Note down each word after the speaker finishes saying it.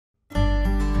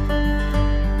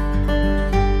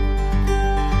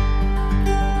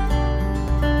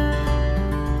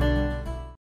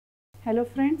Hello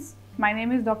friends, my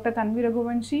name is Dr. Tanvi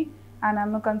Raghuvanshi and I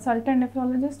am a consultant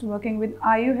nephrologist working with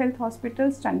Ayu Health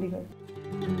Hospitals, Chandigarh.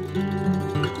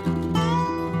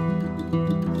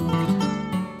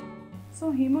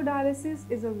 So hemodialysis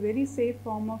is a very safe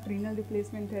form of renal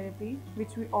replacement therapy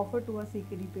which we offer to our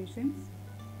CKD patients.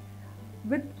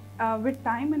 With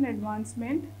time and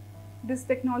advancement, this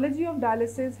technology of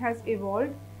dialysis has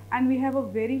evolved and we have a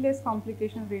very less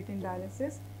complication rate in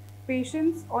dialysis.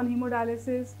 Patients on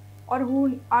hemodialysis or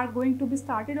who are going to be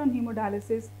started on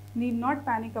hemodialysis need not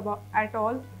panic at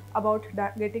all about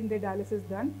getting their dialysis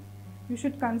done. You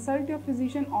should consult your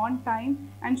physician on time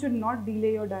and should not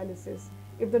delay your dialysis.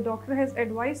 If the doctor has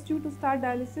advised you to start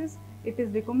dialysis, it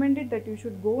is recommended that you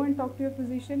should go and talk to your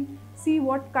physician, see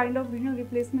what kind of renal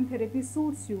replacement therapy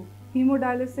suits you,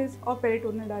 hemodialysis or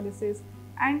peritoneal dialysis,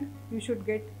 and you should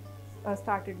get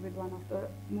started with one of the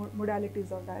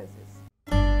modalities of dialysis.